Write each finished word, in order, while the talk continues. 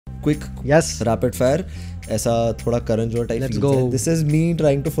quick rapid fire, ऐसा थोड़ा Karan Johar type feels है. This is me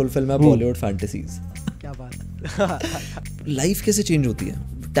trying to fulfill my Bollywood fantasies. क्या बात. Life कैसे change होती है?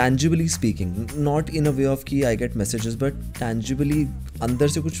 Tangibly speaking, not in a way of कि I get messages, but tangibly अंदर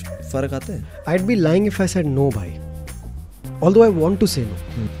से कुछ फर्क आता है? I'd be lying if I said no, भाई. Although I want to say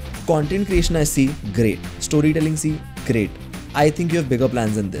no. Content creation I see, great. Storytelling see, great. I think you have bigger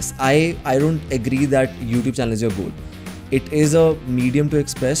plans than this. I don't agree that YouTube channel is your goal. It is a medium to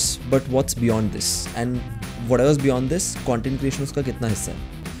express, but what's beyond this? And whatever's beyond this, content creation उसका कितना हिस्सा है?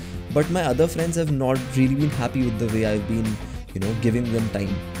 But my other friends have not really been happy with the way I've been, giving them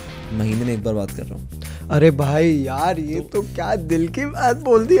time. महीने में एक बार बात कर रहा हूँ. अरे भाई यार, ये तो क्या दिल की बात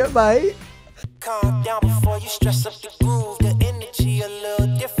बोल दी है भाई. Calm down before you stress up the groove. The energy a little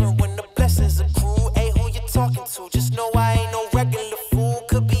different when the blessings accrue. Hey, who you talking to? Just know I ain't no regular fool.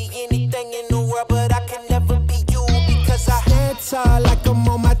 Could be anything in the world, but I can never be you because I stand tall like I'm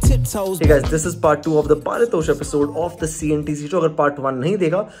on my tiptoes. Hey guys, this is part 2 of the Paritosh episode of the CNTC. जो अगर part 1 नहीं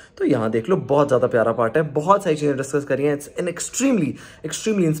देखा तो यहाँ देख लो, बहुत ज़्यादा प्यारा पार्ट है, बहुत सारी चीज़ें डिस्कस करी हैं. It's an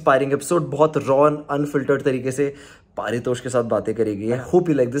extremely inspiring episode. बहुत raw and unfiltered तरीके से पारितोष के साथ बातें करेगी. I hope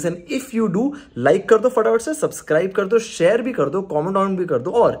you like this, and if you do, like कर दो फटाफट से, सब्सक्राइब कर दो, शेयर भी कर दो, कमेंट डाउन भी कर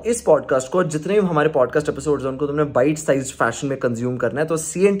दो. और इस पॉडकास्ट को, जितने भी हमारे पॉडकास्ट एपिसोड्स हैं, उनको तुमने बाइट साइज फैशन में कंज्यूम करना है, तो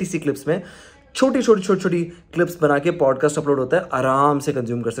CNTC क्लिप्स में छोटी क्लिप्स बना के पॉडकास्ट अपलोड होता है, आराम से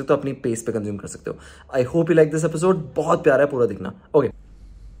कंज्यूम कर सकते हो, अपनी पेस पे कंज्यूम कर सकते हो. I hope you like this episode. बहुत प्यारा है, पूरा दिखना. Okay,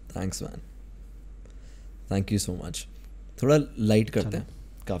 thanks man, thank you so much. थोड़ा लाइट करते हैं.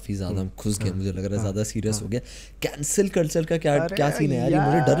 काफ़ी ज़्यादा हम खुश गए, मुझे लग रहा है ज़्यादा सीरियस हो गया. कैंसिल कल्चर का क्या सीन है यार? ये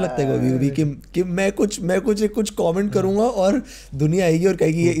मुझे डर लगता है कभी कि मैं कुछ कमेंट करूँगा और दुनिया आएगी और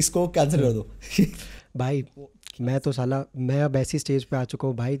कहेगी ये इसको कैंसिल कर दो. भाई मैं तो साला, मैं अब ऐसी स्टेज पे आ चुका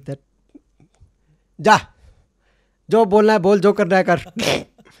हूँ भाई, दैट जा, जो बोलना है बोल, जो करना है कर.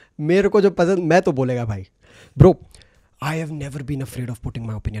 मेरे को जो पसंद, मैं तो बोलेगा भाई. Bro, I have never been afraid of putting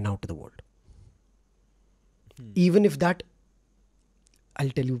my opinion out to the world, even if that,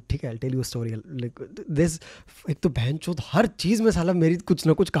 I'll tell you, ठीक है, I'll tell you a story. Like this, एक तो बहनचोद हर चीज़ में साला मेरी कुछ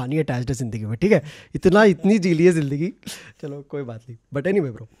ना कुछ कहानी अटैच्ड है जिंदगी में, ठीक है. इतनी जीली है जिंदगी, चलो कोई बात नहीं. But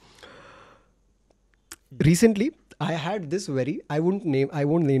anyway bro, recently I had this very, I won't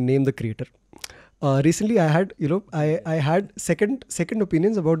name the creator. Recently I had, I had second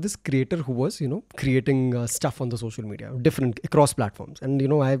opinions about this creator who was, creating stuff on the social media, different across platforms, and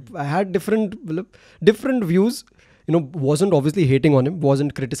I had different views. Wasn't obviously hating on him,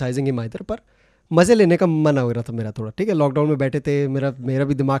 wasn't criticizing him either, पर मज़े लेने का मन हो रहा था मेरा थोड़ा, ठीक है. लॉकडाउन में बैठे थे, मेरा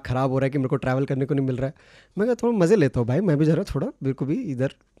भी दिमाग ख़राब हो रहा है कि मेरे को ट्रैवल करने को नहीं मिल रहा है. मैं कहा थोड़ा मज़े लेता हूँ भाई, मैं भी ज़रा थोड़ा, मेरे को भी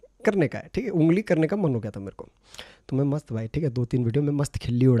इधर करने का है, ठीक है. उंगली करने का मन हो गया था मेरे को, तो मैं मस्त भाई, ठीक है, 2-3 वीडियो में मस्त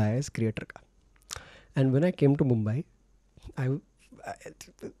खिल्ली उड़ाया इस क्रिएटर का. And when I came to Mumbai,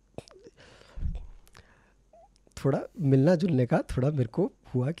 थोड़ा मिलना जुलने का थोड़ा मेरे को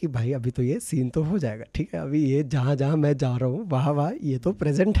हुआ कि भाई अभी तो ये सीन तो हो जाएगा, ठीक है. अभी ये जहाँ मैं जा रहा हूँ वहाँ ये तो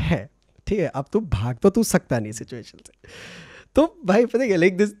प्रेजेंट है, ठीक है. अब तो भाग तो तू सकता नहीं सिचुएशन से. तो भाई पता है,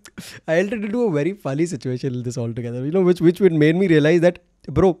 like this I entered into a very funny situation in this all together, which made me realize that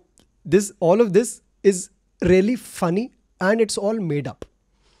bro, all of this is really funny and it's all made up.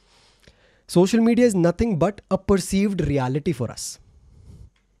 Social media is nothing but a perceived reality for us.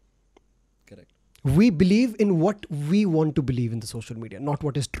 We believe in what we want to believe in the social media, not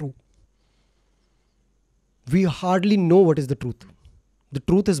what is true. We hardly know what is the truth. The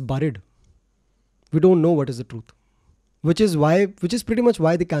truth is buried. We don't know what is the truth. Which is pretty much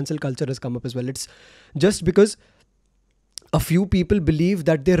why the cancel culture has come up as well. It's just because a few people believe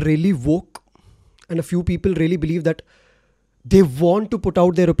that they're really woke, and a few people really believe that they want to put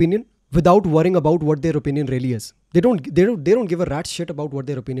out their opinion without worrying about what their opinion really is. They don't give a rat's shit about what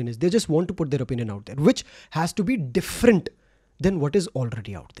their opinion is. They just want to put their opinion out there, which has to be different than what is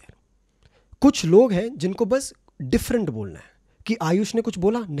already out there. कुछ लोग हैं जिनको बस different बोलना है, कि आयुष ने कुछ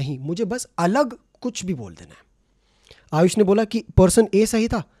बोला, नहीं, मुझे बस अलग कुछ भी बोल देना है. आयुष ने बोला कि पर्सन ए सही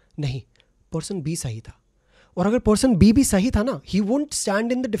था, नहीं, पर्सन बी सही था. और अगर पर्सन बी भी सही था ना, he won't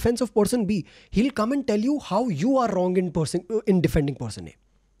stand in the defense of person B. He'll come and tell you how you are wrong in defending person A.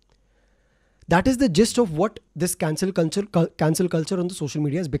 That is the gist of what this cancel culture on the social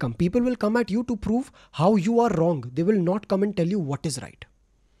media has become. People will come at you to prove how you are wrong. They will not come and tell you what is right.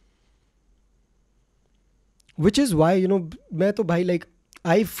 Which is why, मैं तो भाई, like,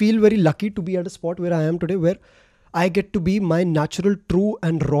 I feel very lucky to be at a spot where I am today, where I get to be my natural, true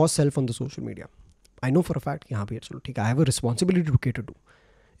and raw self on the social media. I know for a fact, हाँ भैया चलो ठीक है, I have a responsibility to cater to.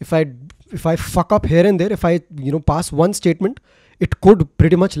 If I fuck up here and there, if I pass one statement, it could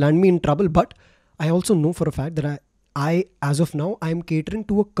pretty much land me in trouble. But I also know for a fact that as of now, I'm catering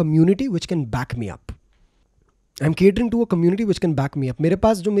to a community which can back me up. I'm catering to a community which can back me up. मेरे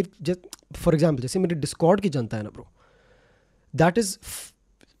पास जो for example, जैसे मेरे Discord की जनता है ना bro, that is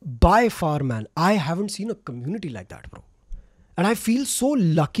by far, man, I haven't seen a community like that, bro. And I feel so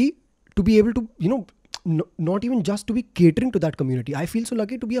lucky to be able to, not even just to be catering to that community. I feel so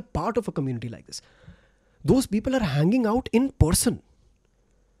lucky to be a part of a community like this. Those people are hanging out in person.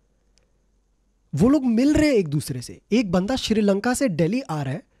 वो लोग मिल रहे हैं एक दूसरे से. एक बंदा श्रीलंका से दिल्ली आ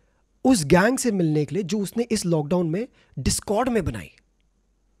रहा है उस गैंग से मिलने के लिए जो उसने इस लॉकडाउन में डिस्कॉर्ड में बनाई.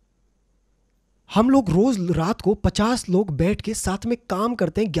 हम लोग रोज रात को 50 लोग बैठ के साथ में काम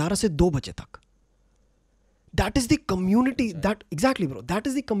करते हैं 11 से 2 बजे तक. That is the community that, exactly bro, that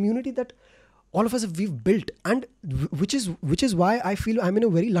is the community that all of us we've built, and which is why I feel I'm in a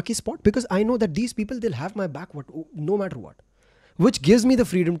very lucky spot, because I know that these people, they'll have my back no matter what, which gives me the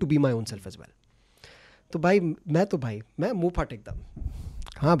freedom to be my own self as well. तो भाई मैं मुंह फाट एकदम.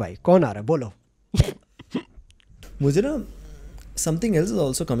 हाँ भाई, कौन आ रहा है बोलो. मुझे ना something else is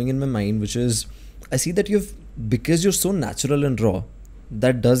also coming in my mind, which is I see that because you're so natural and raw,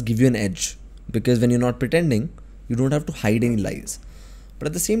 that does give you an edge, because when you're not pretending, you don't have to hide any lies. But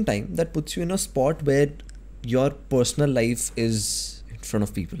at the same time, that puts you in a spot where your personal life is in front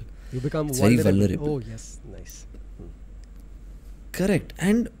of people. You become very vulnerable. Oh yes, nice. Correct.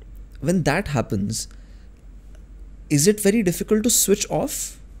 And when that happens, is it very difficult to switch off?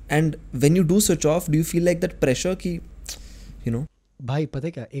 And when you do switch off, do you feel like that pressure ki, भाई पता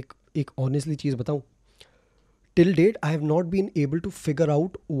है क्या, एक honestly चीज़ बताऊँ, till date I have not been able to figure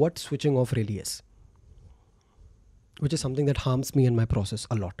out what switching off really is, which is something that harms me in my process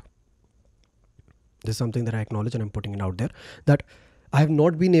a lot. This is something that I acknowledge and I'm putting it out there, that I have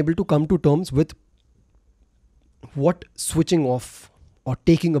not been able to come to terms with what switching off or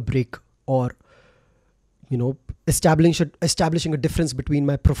taking a break or establishing a difference between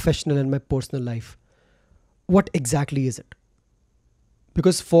my professional and my personal life. What exactly is it?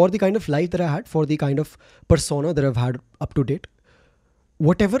 Because for the kind of life that I had, for the kind of persona that I've had up to date,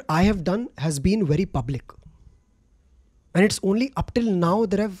 whatever I have done has been very public. And it's only up till now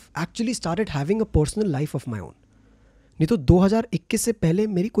that I've actually started having a personal life of my own. नहीं तो 2021 से पहले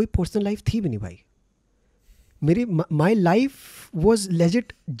मेरी कोई personal life थी भी नहीं भाई. My life was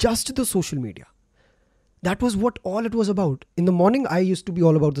legit just the social media. That was what all it was about. In the morning, I used to be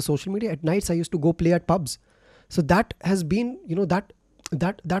all about the social media. At nights, I used to go play at pubs. So that has been,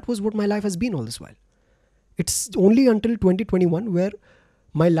 that was what my life has been all this while. It's only until 2021 where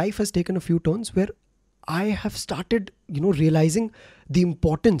my life has taken a few turns, where I have started, realizing the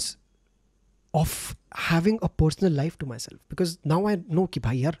importance of having a personal life to myself. Because now I know कि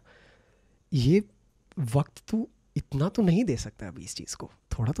भाई यार, ये वक्त तू इतना तो नहीं दे सकता अभी इस चीज़ को.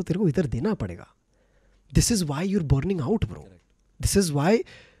 थोड़ा तो तेरे को इधर देना पड़ेगा. This is why you're burning out, bro. Correct. This is why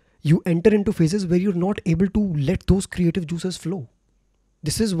you enter into phases where you're not able to let those creative juices flow.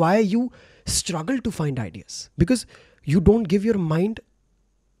 This is why you struggle to find ideas, because you don't give your mind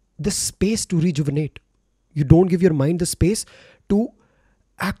the space to rejuvenate. You don't give your mind the space to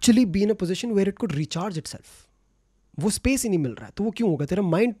actually be in a position where it could recharge itself. वो space ही नहीं मिल रहा है, तो वो क्यों होगा? तेरा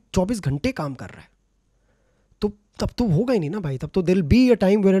mind 24 घंटे काम कर रहा है, तो तब तो होगा ही नहीं ना भाई. तब तो there'll be a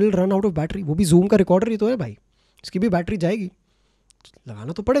time where it'll run out of battery. वो भी Zoom का recorder ही तो है भाई, इसकी भी बैटरी जाएगी,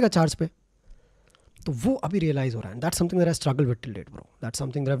 लगाना तो पड़ेगा चार्ज पे. तो वो अभी रियलाइज हो रहा है. That's something that I struggle with till date, bro. That's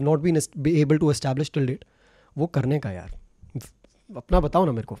something that I've not been able to establish till date. वो करने का यार. अपना बताओ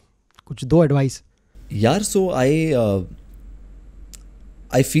ना मेरे को, कुछ दो एडवाइस. यार, so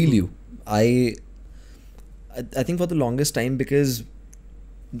I feel you. I think for the longest time, because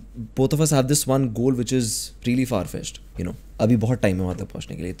both of us have this one goal which is really far-fetched, अभी बहुत टाइम है वहाँ तक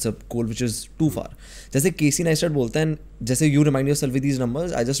पहुँचने के लिए. It's a goal which is too far. जैसे Casey Neistat बोलता है, जैसे you remind yourself with these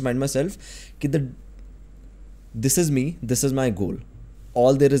numbers, I just remind myself कि this is me, this is my goal.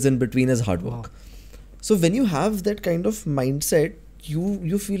 All there is in between is hard work. Wow. So when you have that kind of mindset,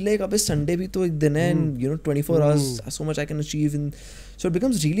 you feel like अबे Sunday भी तो एक दिन है, and 24 hours, so much I can achieve, and so it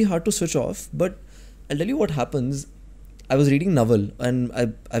becomes really hard to switch off. But I'll tell you what happens. I was reading Naval, and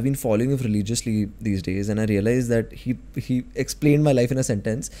I've been following him religiously these days, and I realized that he explained my life in a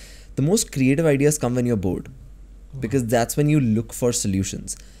sentence. The most creative ideas come when you're bored, because that's when you look for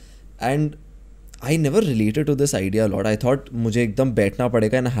solutions. And I never related to this idea a lot. I thought मुझे एकदम बैठना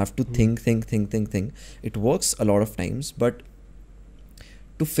पड़ेगा and I have to think. It works a lot of times, but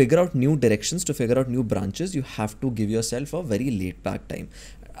to figure out new directions, to figure out new branches, you have to give yourself a very laid back time.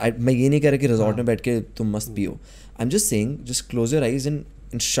 मैं ये नहीं कह रहा कि resort में बैठ के तुम मस्त पियो. I'm just saying, just close your eyes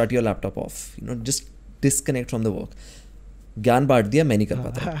and shut your laptop off. Just disconnect from the work. ज्ञान बांट दिया, मैं नहीं कर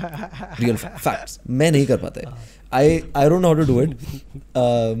पाता. Real facts. मैं नहीं कर पाता है. I don't know how to do it.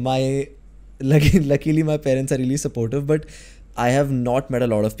 Luckily my parents are really supportive, but I have not met a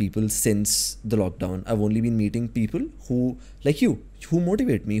lot of people since the lockdown. I've only been meeting people who, like you, who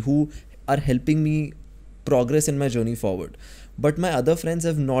motivate me, who are helping me progress in my journey forward. But my other friends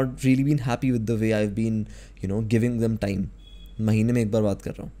have not really been happy with the way I've been, giving them time. महीने में एक बार बात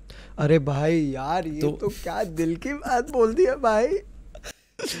कर रहा हूँ. अरे भाई यार ये तो क्या दिल की बात बोल दी है भाई.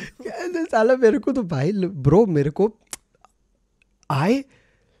 क्या साला मेरे को तो भाई ब्रो मेरे को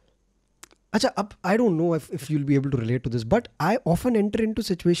अच्छा अब I don't know if you'll be able to relate to this, but I often enter into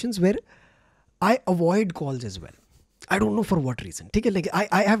situations where I avoid calls as well. I don't know for what reason. ठीक है, like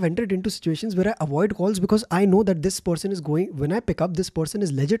I have entered into situations where I avoid calls because I know that this person is going, when I pick up, this person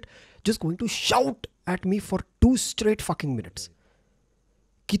is legit just going to shout at me for 2 straight fucking minutes.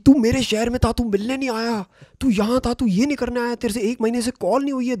 कि तू मेरे शहर में था, तू मिलने नहीं आया, तू यहाँ था, तू ये नहीं करने आया, तेरे से 1 महीने से कॉल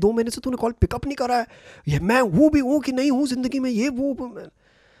नहीं हुई है, 2 महीने से तूने कॉल पिकअप नहीं करा है, ये मैं वो भी हूँ कि नहीं हूँ जिंदगी में, ये वो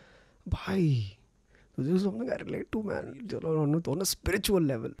भाई तुझे something I relate to, man, on a spiritual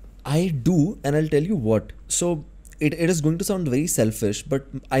level. I do, and I'll tell you what. So it is going to sound very selfish, but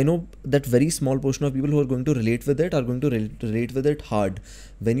I know that very small portion of people who are going to relate with it are going to relate with it hard.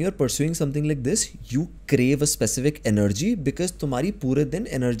 When you are pursuing something like this, you crave a specific energy because तुम्हारी पूरे दिन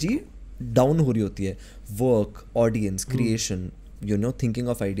energy down हो रही होती है. Work, audience, creation, thinking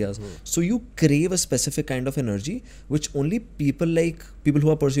of ideas. So you crave a specific kind of energy which only people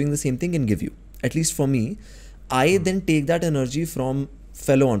who are pursuing the same thing can give you. At least for me, I then take that energy from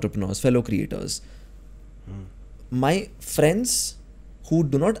fellow entrepreneurs, fellow creators. My friends who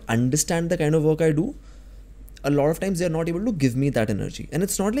do not understand the kind of work I do, a lot of times they are not able to give me that energy. And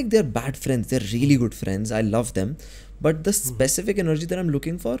it's not like they're bad friends, they're really good friends, I love them. But the specific energy that I'm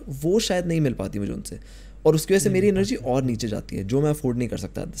looking for, वो शायद नहीं मिल पाती मुझे उनसे. और उसकी वजह से मेरी एनर्जी और नीचे जाती है, जो मैं अफोर्ड नहीं कर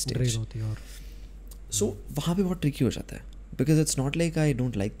सकता एट दिस स्टेज. सो वहाँ पे बहुत ट्रिकी हो जाता है, because it's not like I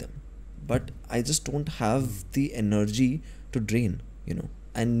don't like them, but I just don't have the energy to drain,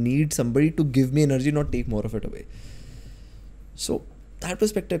 I need somebody to give me energy, not take more of it away. So that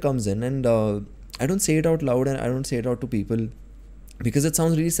perspective comes in, and I don't say it out loud and I don't say it out to people because it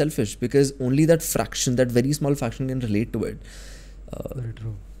sounds really selfish, because only that fraction, that very small fraction can relate to it. Very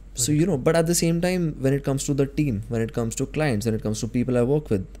true. So, but at the same time, when it comes to the team, when it comes to clients, when it comes to people I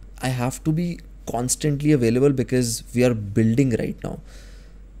work with, I have to be constantly available because we are building right now,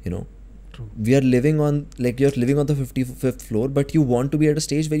 True. We are living on, you're living on the 55th floor, but you want to be at a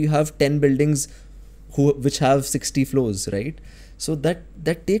stage where you have 10 buildings which have 60 floors, right? So that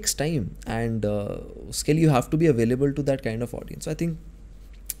takes time, and still you have to be available to that kind of audience. So I think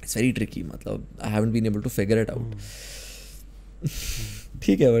it's very tricky. I haven't been able to figure it out.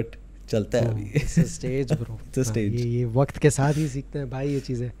 ठीक है, but चलता है अभी. Stage bro, stage ये वक्त के साथ ही सीखते हैं भाई ये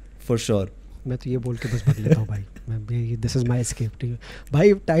चीज़ें. For sure. मैं तो ये बोल के बस बदल लेता हूँ भाई, मैं दिस इज माय एस्केप. ठीक है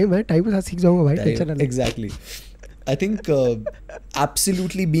भाई, टाइम है, टाइम के साथ सीख जाऊंगा भाई, टेंशन नहीं. Exactly. I think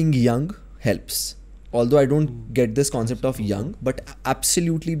absolutely being young helps, although I don't get this concept of young, but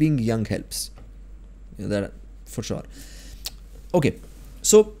absolutely being young helps. That for sure. Okay,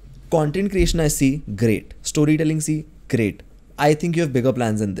 so content creation I see, great. Storytelling see, great. I think you have bigger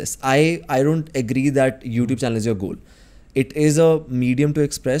plans than this. I don't agree that YouTube channel is your goal. It is a medium to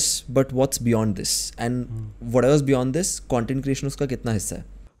express, but what's beyond this? And whatever's beyond this, content creation उसका कितना हिस्सा है?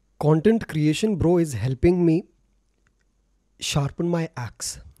 Content creation, bro, is helping me sharpen my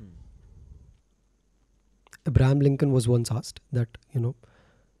axe. Abraham Lincoln was once asked that,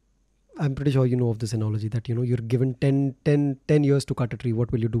 I'm pretty sure you know of this analogy that, you're given 10 years to cut a tree.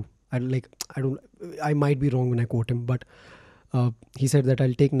 What will you do? I might be wrong when I quote him, but he said that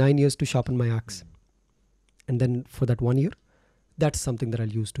I'll take 9 years to sharpen my axe. And then for that 1 year, that's something that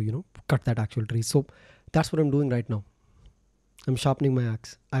I'll use to, cut that actual tree. So that's what I'm doing right now. I'm sharpening my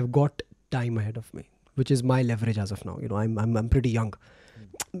axe. I've got time ahead of me, which is my leverage as of now. I'm pretty young,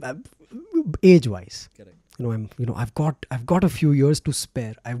 age-wise. Correct. I've got a few years to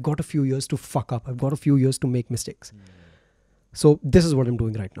spare. I've got a few years to fuck up. I've got a few years to make mistakes. So this is what I'm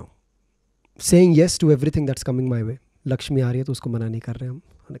doing right now. Saying yes to everything that's coming my way. Lakshmi आ रही है तो उसको मना नहीं कर रहे हम.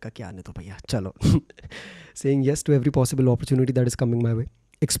 हमने कहा क्या नहीं तो भैया चलो. Saying yes to every possible opportunity that is coming my way.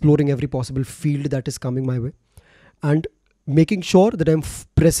 Exploring every possible field that is coming my way. And making sure that I'm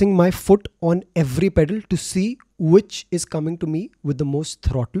pressing my foot on every pedal to see which is coming to me with the most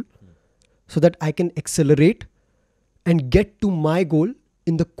throttle, so that I can accelerate and get to my goal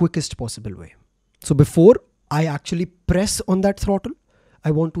in the quickest possible way. So before I actually press on that throttle,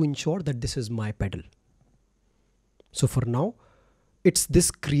 I want to ensure that this is my pedal. So for now, it's this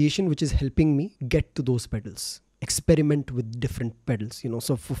creation which is helping me get to those pedals. experiment with different pedals, you know.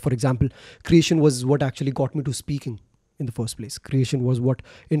 So for example, creation was what actually got me to speaking in the first place. Creation was what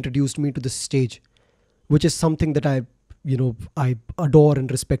introduced me to the stage, which is something that I adore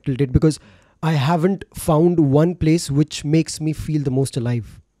and respect till date, because I haven't found one place which makes me feel the most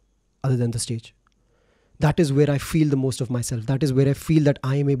alive other than the stage. That is where I feel the most of myself. That is where I feel that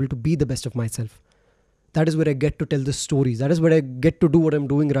I am able to be the best of myself. That is where I get to tell the stories. That is where I get to do what I'm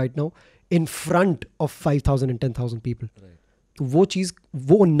doing right now in front of 5,000 and 10,000 people. तो वो चीज़,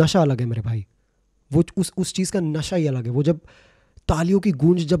 वो नशा अलग है मेरे भाई. वो उस चीज़ का नशा ही अलग है. वो जब तालियों की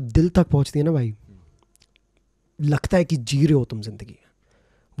गूंज जब दिल तक पहुंचती है ना भाई, लगता है कि जी रहे हो तुम जिंदगी.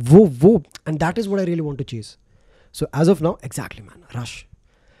 वो and that is what I really want to chase. So as of now, exactly man, rush.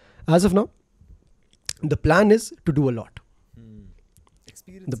 As of now, the plan is to do a lot.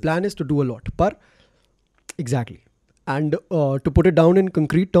 The plan is to do a lot. But exactly. And to put it down in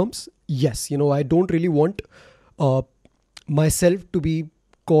concrete terms, yes, you know, I don't really want myself to be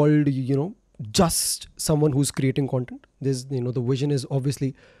called, you know, just someone who's creating content. There's, you know, the vision is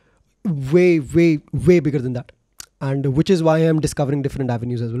obviously way bigger than that. And which is why I'm discovering different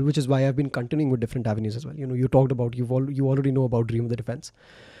avenues as well, which is why I've been continuing with different avenues as well. You know, you talked about, you already know about Dream of the Defense.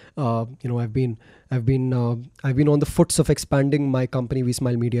 You know, I've been on the foots of expanding my company, We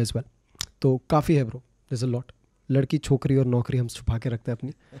Smile Media as well. तो काफ़ी है bro, there's a lot. लड़की छोकरी और नौकरी हम छुपा के रखते हैं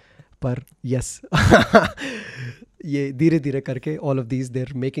अपनी, पर yes, ये धीरे धीरे करके all of these,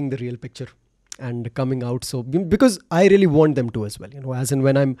 they're making the real picture and coming out. So because I really want them to as well, you know, as in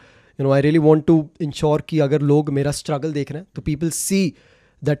when I'm, you know, I really want to ensure कि अगर लोग मेरा struggle देख रहे हैं तो people see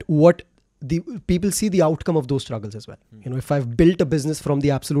that people see the outcome of those struggles as well. You know, if I've built a business from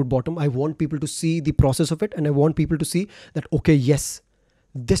the absolute bottom, I want people to see the process of it, and I want people to see that, okay, yes,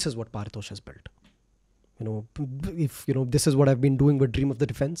 this is what Paritosh has built. You know, if, you know, this is what I've been doing with Dream of the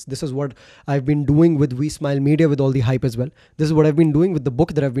Defense. This is what I've been doing with We Smile Media with all the hype as well. This is what I've been doing with the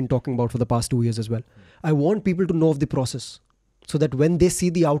book that I've been talking about for the past 2 years as well. I want people to know of the process so that when they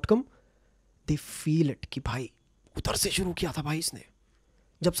see the outcome, they feel it. कि भाई उधर से शुरू किया था भाई इसने,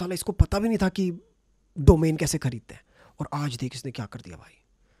 जब साला इसको पता भी नहीं था कि डोमेन कैसे खरीदते हैं, और आज देख इसने क्या कर दिया भाई.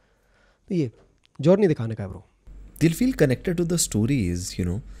 तो ये जर्नी दिखाने का है bro. They'll feel connected to the stories, you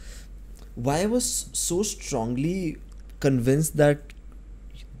know. Why I was so strongly convinced that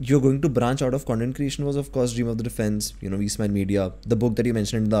you're going to branch out of content creation was, of course, Dream of the Defense, you know, We Smile Media, the book that you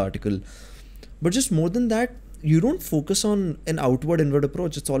mentioned in the article. But just more than that, you don't focus on an outward inward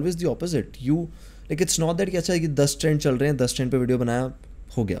approach. It's always the opposite. You, like, it's not that कि अच्छा ये 10 trend चल रहे हैं, 10 trend पे video बनाया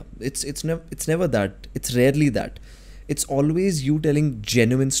हो गया. It's never that. It's rarely that. It's always you telling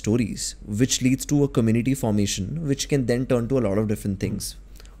genuine stories, which leads to a community formation, which can then turn to a lot of different things.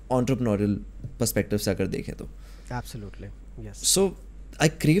 Entrepreneurial perspective से अगर देखें तो. Absolutely, yes. So I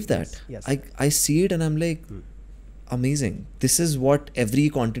crave that. Yes. I see it and I'm like, amazing. This is what every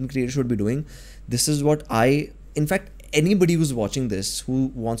content creator should be doing. This is what in fact, anybody who's watching this, who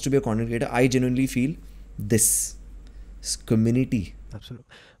wants to be a content creator, I genuinely feel this community. Absolutely.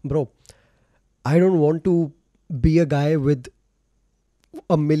 Bro, I don't want to be a guy with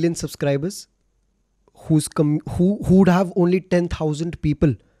 1 million subscribers who would have only 10,000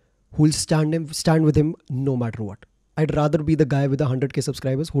 people who will stand with him no matter what. I'd rather be the guy with 100k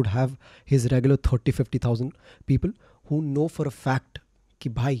subscribers who would have his regular 30-50,000 people who know for a fact कि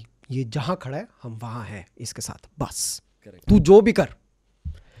भाई ये जहाँ खड़ा है हम वहाँ हैं इसके साथ, बस तू जो भी कर.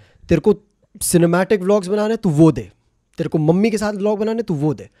 तेरे को सिनेमैटिक व्लॉग्स बनाने तू वो दे, तेरे को मम्मी के साथ व्लॉग बनाने तू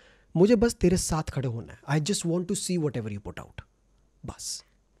वो दे, मुझे बस तेरे साथ खड़े होना है. I just want to see whatever you put out, बस.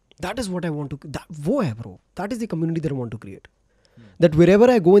 That is what I want to, वो है bro. That is the community that I want to create. That wherever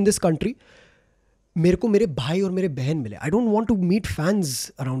I go in this country, मेरे को मेरे भाई और मेरे बहन मिले. I don't want to meet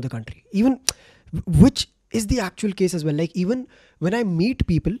fans around the country. Even, which is the actual case as well. Like even when I meet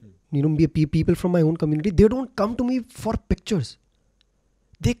people, you know, people from my own community, they don't come to me for pictures.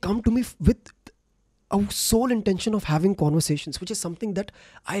 They come to me with a sole intention of having conversations, which is something that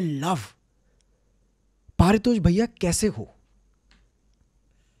I love. Paritosh भैया कैसे हो?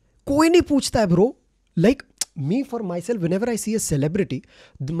 कोई नहीं पूछता है bro. Like me, for myself, whenever I see a celebrity,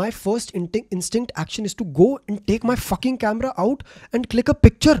 my first instinct action is to go and take my fucking camera out and click a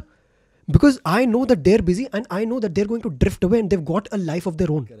picture, because I know that they're busy and I know that they're going to drift away and they've got a life of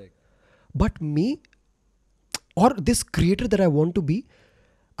their own. Correct. But me, or this creator that I want to be,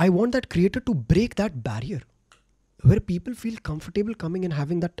 I want that creator to break that barrier where people feel comfortable coming and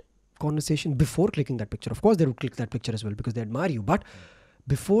having that conversation before clicking that picture. Of course, they would click that picture as well because they admire you. But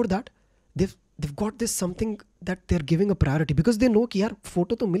before that, they've got this something that they're giving a priority because they know कि यार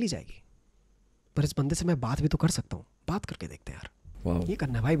photo तो मिल ही जाएगी, पर इस बंदे से मैं बात भी तो कर सकता हूँ. बात करके देखते हैं यार. Wow. ये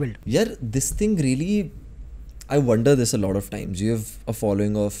करना है भाई build. यार this thing really, I wonder this a lot of times. You have a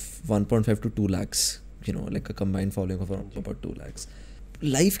following of 1.5 to 2 lakhs, you know, like a combined following of about 2 lakhs.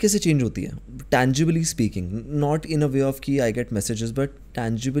 Life कैसे change होती है? Tangibly speaking, not in a way of कि I get messages, but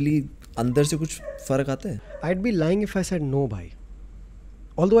tangibly अंदर से कुछ फर्क आता है? I'd be lying if I said no, bhai.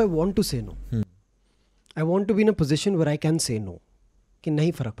 Although I want to say no. I want to be in a position where I can say no. कि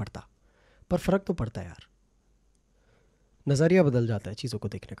नहीं फर्क पड़ता. पर फर्क तो पड़ता है यार. नज़रिया बदल जाता है चीज़ों को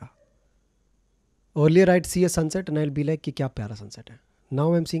देखने का. Earlier I'd see a sunset and I'll be like कि क्या प्यारा sunset है.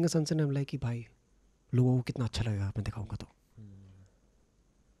 Now I'm seeing a sunset and I'm like कि भाई लोगों को कितना अच्छा लगेगा मैं दिखाऊंगा तो.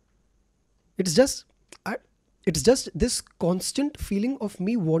 It's just this constant feeling of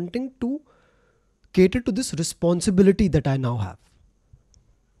me wanting to cater to this responsibility that I now have.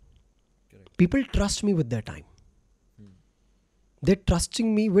 Correct. People trust me with their time. They're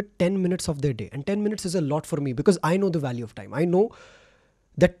trusting me with 10 minutes of their day. And 10 minutes is a lot for me because I know the value of time. I know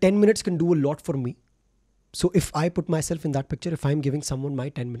that 10 minutes can do a lot for me. So if I put myself in that picture, if I'm giving someone my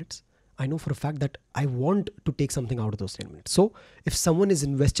 10 minutes, I know for a fact that I want to take something out of those 10 minutes. So if someone is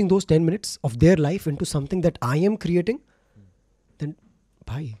investing those 10 minutes of their life into something that I am creating, then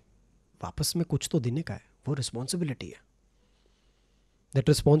भाई वापस में कुछ तो देने का है. वो responsibility है. That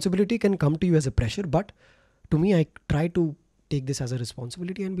responsibility can come to you as a pressure, but to me I try to take this as a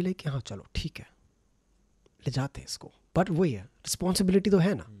responsibility and be like हाँ चलो ठीक है ले जाते हैं इसको. But वही है responsibility तो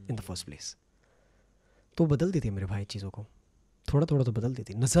है ना in the first place. तो बदल देती है मेरे भाई चीज़ों को. थोड़ा थोड़ा तो बदल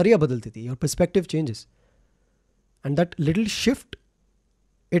देती, नज़रिया बदल देती. Your perspective changes. And that little shift,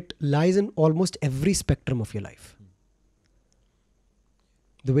 it lies in almost every spectrum of your life.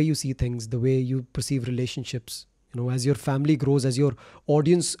 The way you see things, the way you perceive relationships, you know, as your family grows, as your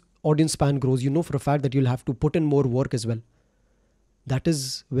audience span grows, you know for a fact that you'll have to put in more work as well. That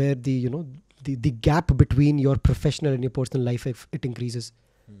is where the gap between your professional and your personal life, if it increases,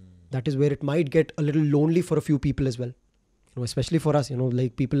 that is where it might get a little lonely for a few people as well. You know, especially for us, you know,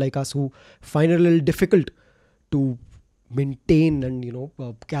 like people like us who find it a little difficult to maintain and, you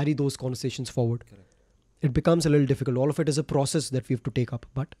know, carry those conversations forward. Correct. It becomes a little difficult. All of it is a process that we have to take up.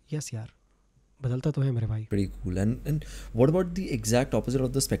 But yes, yaar, badalta to hai mere bhai. Pretty cool. And what about the exact opposite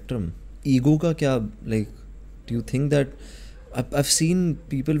of the spectrum? Ego ka kya, like, do you think that I've seen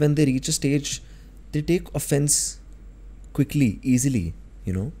people when they reach a stage, they take offense quickly, easily,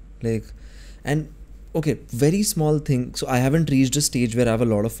 you know, like, and okay, very small thing. So I haven't reached a stage where I have a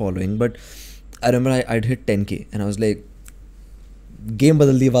lot of following, but I remember I'd hit 10K and I was like, game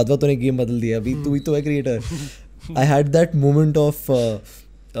badal diya, Vadva tune game badal diya, abhi tu hi to hai creator. I had that moment of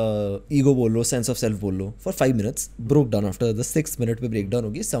ego bolo, sense of self bolo for 5 minutes, broke down. After the 6th minute pe breakdown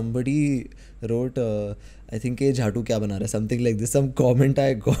hogi, somebody wrote, I think ye jhatu kya bana raha hai, something like this, some comment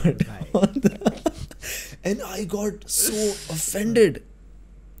I got and I got so offended.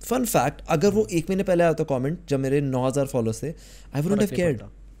 Fun fact, अगर वो 1 महीने पहले आया था comment जब मेरे 9000 followers थे, I wouldn't have cared.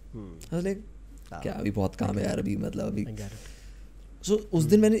 I was like क्या अभी बहुत काम है यार अभी, मतलब अभी. सो उस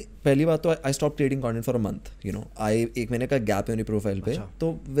दिन मैंने पहली बात तो I stop creating content for a month, you know. आई 1 महीने का गैप है मेरी प्रोफाइल पे.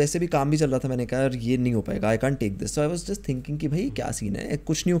 तो वैसे भी काम भी चल रहा था. मैंने कहा यार ये नहीं हो पाएगा, I can't take this. So I was just thinking कि भाई क्या सीन है,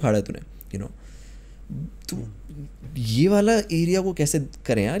 कुछ नहीं उखाड़ा है तूने, यू नो. तो ये वाला एरिया को कैसे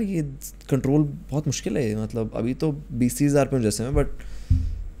करें यार, ये कंट्रोल बहुत मुश्किल है. मतलब अभी तो 20,000 पे जैसे में, बट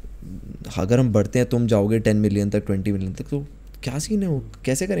अगर हम बढ़ते हैं, तुम जाओगे 10 मिलियन तक, 20 मिलियन तक, तो क्या सीन है, वो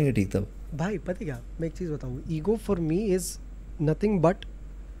कैसे करेंगे ठीक तब? भाई पता क्या, मैं एक चीज़ बताऊँ. Ego for me is nothing but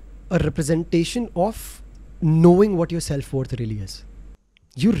a representation of knowing what your self-worth really is.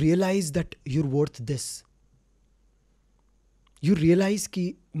 You realize that you're worth this. You realize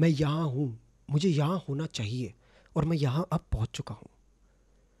कि मैं यहाँ हूँ, मुझे यहाँ होना चाहिए और मैं यहाँ अब पहुँच चुका हूँ.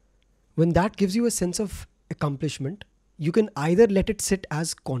 When that gives you a sense of accomplishment, you can either let it sit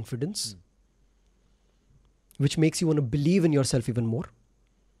as confidence, which makes you want to believe in yourself even more,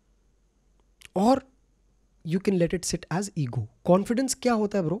 or you can let it sit as ego. Confidence क्या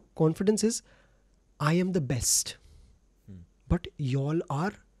होता है bro? Confidence is I am the best, but y'all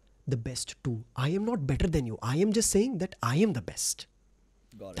are the best too. I am not better than you. I am just saying that I am the best.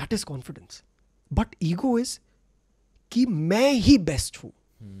 That is confidence. But ego is कि मैं ही best हूँ.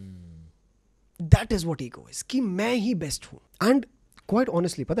 That is what ego is. कि मैं ही best हूँ. And quite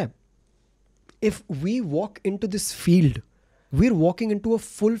honestly, पता है, if we walk into this field, we're walking into a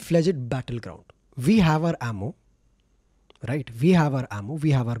full-fledged battleground. We have our ammo, right? We have our ammo,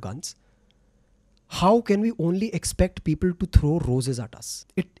 we have our guns. How can we only expect people to throw roses at us?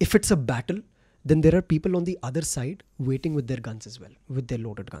 If it's a battle, then there are people on the other side waiting with their guns as well, with their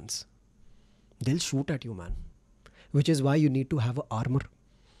loaded guns. They'll shoot at you, man. Which is why you need to have an armor.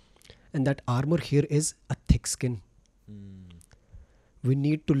 And that armor here is a thick skin. We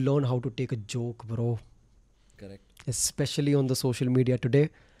need to learn how to take a joke, bro. especially on the social media today,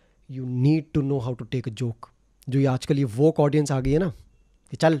 you need to know how to take a joke. जो ये आजकल ये woke audience आ गई है ना,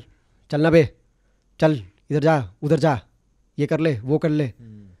 कि चल ना बे, चल इधर जा उधर जा, ये कर ले वो कर ले.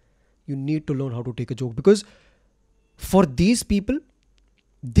 You need to learn how to take a joke, because for these people,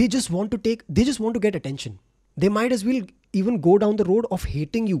 they just want to get attention. They might as well even go down the road of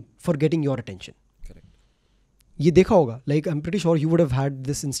hating you for getting your attention. ये देखा होगा, like I'm pretty sure you would have had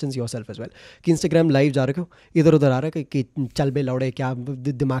this instance yourself as well, कि Instagram live जा रहे हो, इधर उधर आ रहा है कि चल बे लौड़े, क्या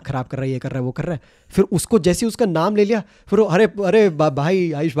दिमाग खराब कर रहा है, ये कर रहा है वो कर रहा है. फिर उसको जैसे उसका नाम ले लिया, फिर वो अरे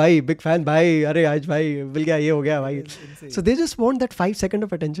भाई आयुष भाई बिग फैन भाई, अरे आयुष भाई मिल गया, ये हो गया भाई. So they just want that 5 seconds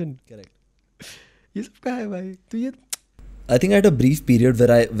of attention. ये सब क्या है भाई. तो ये I think I had a brief period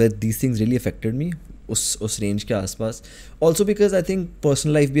where these things really affected me, उस रेंज के आसपास. Also because I think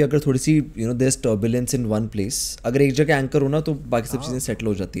personal life भी अगर थोड़ी सी there is turbulence in one place, अगर एक जगह एंकर हो ना तो बाकी सब चीज़ें सेटल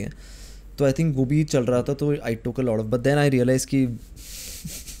हो जाती हैं. तो आई थिंक वो भी चल रहा था, तो आई टुक a lot of, but then I realise कि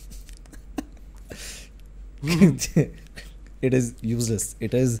it is useless.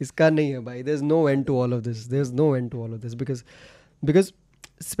 It is. इसका नहीं है भाई. There's no end to all of this. There's no end to all of this because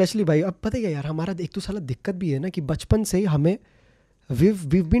especially भाई, अब पता है क्या यार, हमारा एक तो साला दिक्कत भी है ना कि बचपन से ही हमें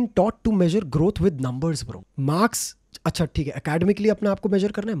we've been taught to measure growth with numbers bro. Marks अच्छा ठीक है, एकेडमिकली अपने आप को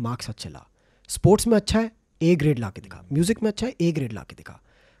मेजर करना है, मार्क्स अच्छे ला. स्पोर्ट्स में अच्छा है, ए ग्रेड ला के दिखा. म्यूजिक में अच्छा है, ए ग्रेड ला के दिखा.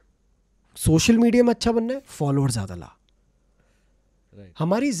 सोशल मीडिया में अच्छा बनना है, फॉलोअर ज़्यादा ला.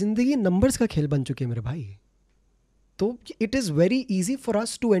 हमारी जिंदगी नंबर्स का खेल बन चुकी है मेरे भाई. तो it is very easy for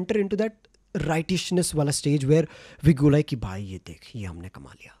us to enter into that राइटिशनेस वाला stage where we go like कि भाई ये देख, ये हमने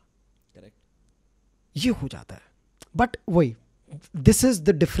कमा लिया. करेक्ट, ये हो जाता है. बट वही, this is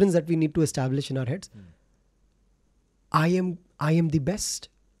the difference that we need to establish in our heads. I am the best.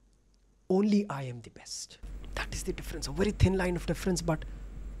 Only I am the best. That is the difference. A very thin line of difference, but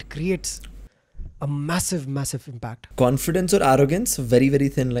it creates a massive impact. Confidence or arrogance, very very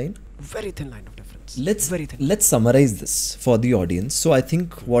thin line. Very thin line of difference. Let's summarize this for the audience. So I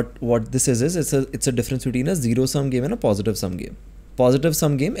think what this is it's a difference between a zero sum game and a positive sum game. Positive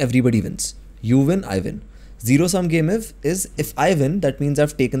sum game, everybody wins. You win, I win. Zero sum game is if I win, that means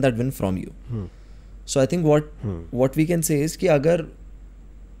I've taken that win from you. So I think what we can say is कि अगर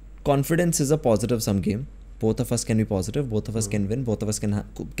confidence is a positive sum game, both of us can be positive, both of us can win, both of us can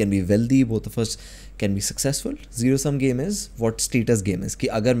be wealthy, both of us can be successful. Zero sum game is what status game is,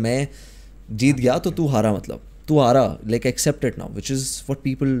 कि अगर मैं जीत गया तो तू हारा, मतलब तू हारा, like accept it now, which is what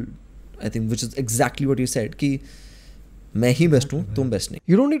people, I think, which is exactly what you said, कि मैं ही best हूँ, तुम best नहीं.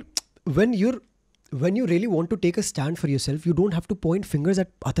 You don't need, when you really want to take a stand for yourself, you don't have to point fingers at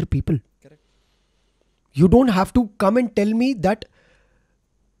other people. Correct. You don't have to come and tell me that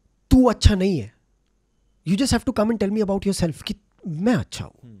तू अच्छा नहीं है. You just have to come and tell me about yourself कि मैं अच्छा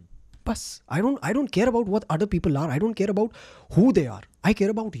हूँ. बस. I don't care about what other people are. I don't care about who they are. I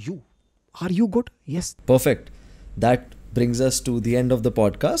care about you. Are you good? Yes. Perfect. That brings us to the end of the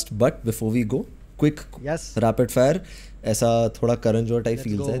podcast. But before we go, quick rapid fire. ऐसा थोड़ा Karan Johar type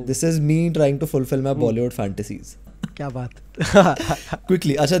feels है. This is me trying to fulfil my Bollywood fantasies. क्या बात.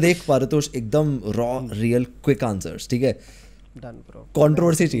 Quickly. अच्छा देख पारितोष, एकदम raw real quick answers, ठीक है. Done bro.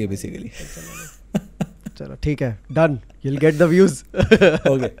 कंट्रोवर्सी चाहिए बेसिकली. चलो ठीक है, done. you'll get the views.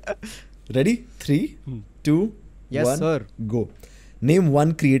 Okay, ready? 3 2 yes 1 sir. Go. Name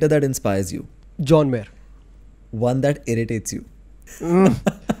one creator that inspires you. John Mayer. One that irritates you.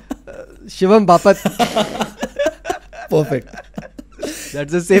 Shivam Bapat. Perfect.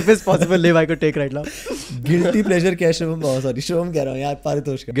 That's the safest possible name I could take right now. Guilty pleasure क्या है Shivam? Sorry Shivam कह रहा हूँ यार,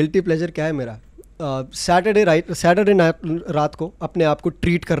 पारितोष का. Guilty pleasure क्या है मेरा? Saturday रात को अपने आप को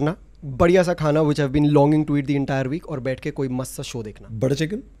ट्रीट करना, बढ़िया सा खाना which I've been longing to eat the entire week, और बैठ के कोई मस्त सा शो देखना. Butter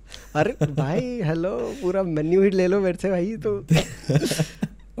chicken. अरे भाई हेलो, पूरा मेन्यू हिट ले लो मेरे से भाई. तो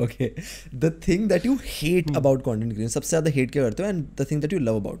Okay, the thing that you hate about content creation, सबसे ज़्यादा hate क्या करते हो, and the thing that you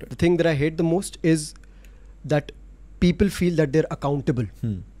love about it. The thing that I hate the most is that people feel that they're accountable.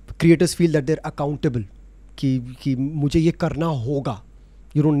 Creators feel that they're accountable. कि मुझे ये करना होगा.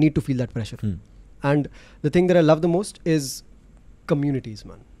 You don't need to feel that pressure. And the thing that I love the most is communities,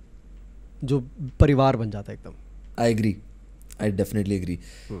 man. जो परिवार बन जाता है एकदम. I agree. I definitely agree.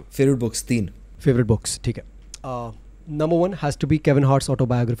 Favorite books 3. Favorite books, ठीक है. Number 1 has to be Kevin Hart's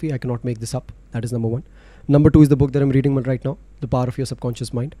autobiography. I cannot make this up. That is number 1. Number 2 is the book that I'm reading right now, The Power of Your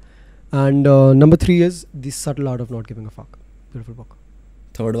Subconscious Mind. And number 3 is The Subtle Art of Not Giving a Fuck. Beautiful book.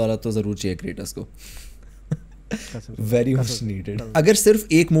 Third वाला तो जरूर चाहिए creators को. Very much needed. अगर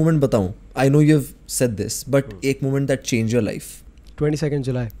सिर्फ एक moment बताऊं, I know you've said this, but एक moment that changed your life. 22nd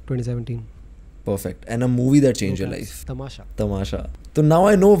July 2017. Perfect. And a movie that changed your life. Tamasha. So now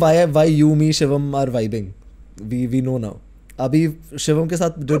I know why you, me, Shivam are vibing. We know now. अभी शिवम के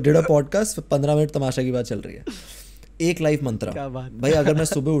साथ did a podcast, 15 minute तमाशा की बात चल रही है. एक life मंत्रा. क्या बात. भाई अगर मैं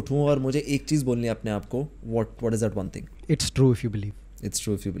सुबह उठूं और मुझे एक चीज बोलनी है अपने आप को, what is that one thing? It's true if you believe. It's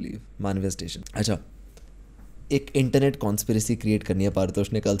true if you believe. Manifestation. अच्छा, एक इंटरनेट कॉन्स्पिरेसी क्रिएट करनी है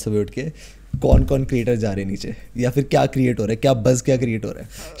पारितोष ने कल सुबह उठ के. कौन कौन क्रिएटर जा रहे हैं नीचे, या फिर क्या क्रिएट हो रहा है, क्या बज़ क्या क्रिएट हो रहा है?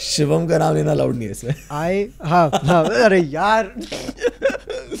 शिवम का नाम लेना अलाउड नहीं है इसमें. हाँ, अरे यार.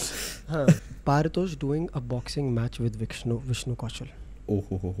 हाँ, Paritosh doing a boxing match with Vishnu Kaushal.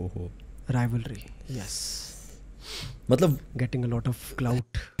 ओहो. Rivalry, yes. मतलब Getting a lot of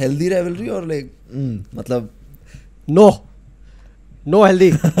clout. Healthy rivalry और लाइक मतलब No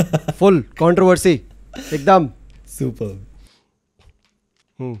healthy. Full controversy. एकदम. सुपर.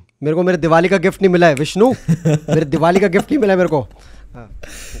 मेरे को मेरे दिवाली का गिफ्ट नहीं मिला है विष्णु. मेरे दिवाली का गिफ्ट नहीं मिला है मेरे को.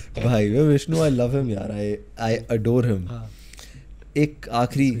 भाई मैं विष्णु, आई लव हिम यार, आई अडोर हिम. एक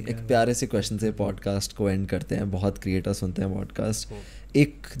आखिरी एक प्यारे से क्वेश्चन से पॉडकास्ट को एंड करते हैं. बहुत क्रिएटर सुनते हैं पॉडकास्ट.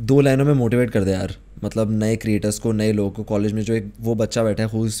 एक 2 लाइनों में मोटिवेट कर दे यार, मतलब नए क्रिएटर्स को, नए लोगों को, कॉलेज में जो एक वो बच्चा बैठा है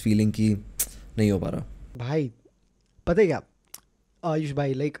हु इज फीलिंग की नहीं हो पा रहा. भाई पता है क्या आयुष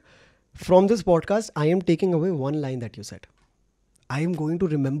भाई, like from this podcast I am taking away one line that you said. I am going to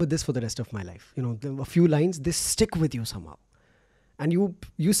remember this for the rest of my life. You know, a few lines, they stick with you somehow. And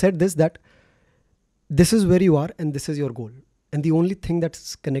you said this, that this is where you are and this is your goal. And the only thing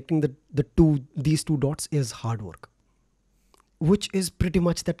that's connecting these two dots is hard work. Which is pretty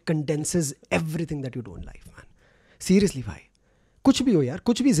much that condenses everything that you do in life, man. Seriously भाई, कुछ भी हो यार,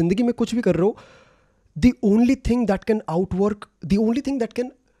 कुछ भी जिंदगी में कुछ भी कर रहे हो, the only thing that can outwork, the only thing that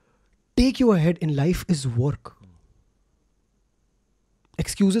can take you ahead in life is work.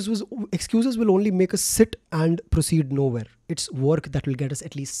 Excuses will only make us sit and proceed nowhere. It's work that will get us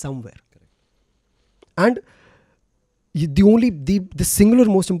at least somewhere. And the singular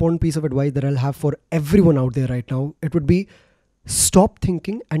most important piece of advice that I'll have for everyone out there right now, it would be stop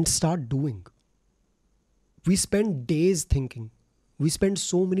thinking and start doing. We spend days thinking. We spend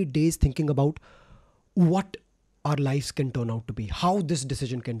so many days thinking about what our lives can turn out to be, how this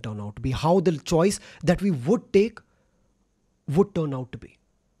decision can turn out to be, how the choice that we would take would turn out to be,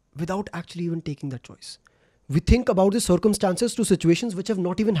 without actually even taking that choice. We think about the circumstances to situations which have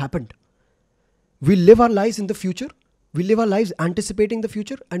not even happened. We live our lives in the future, we live our lives anticipating the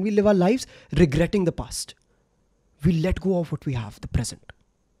future, and we live our lives regretting the past. We let go of what we have, the present.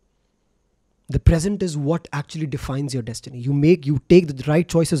 The present is what actually defines your destiny. You take the right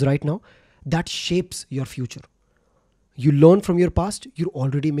choices right now, that shapes your future. You learn from your past, you're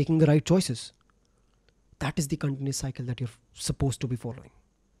already making the right choices. That is the continuous cycle that you're supposed to be following.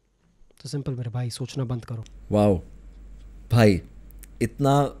 So simple मेरे भाई, सोचना बंद करो. Wow भाई,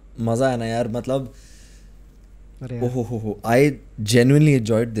 इतना मज़ा आया ना यार, मतलब ओहो, आई जेन्युइनली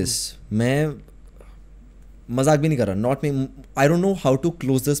एंजॉयड दिस. मैं मजाक भी नहीं कर रहा, not me. I don't know how to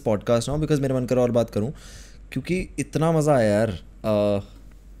close this podcast now because मेरा मन कर और बात करूं, क्योंकि इतना मज़ा आया यार.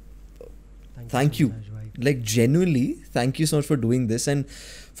 Thank you. Like genuinely, thank you so much for doing this, and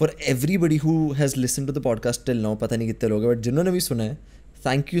for everybody who has listened to the podcast till now. पता नहीं कितने लोग हैं, but जिन्होंने भी सुना है,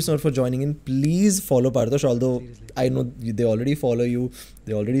 thank you so much for joining in. Please follow Paritosh, although I know they already follow you,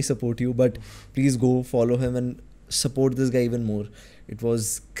 they already support you, but please go follow him and support this guy even more. It was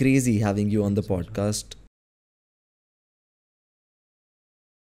crazy having you on the podcast.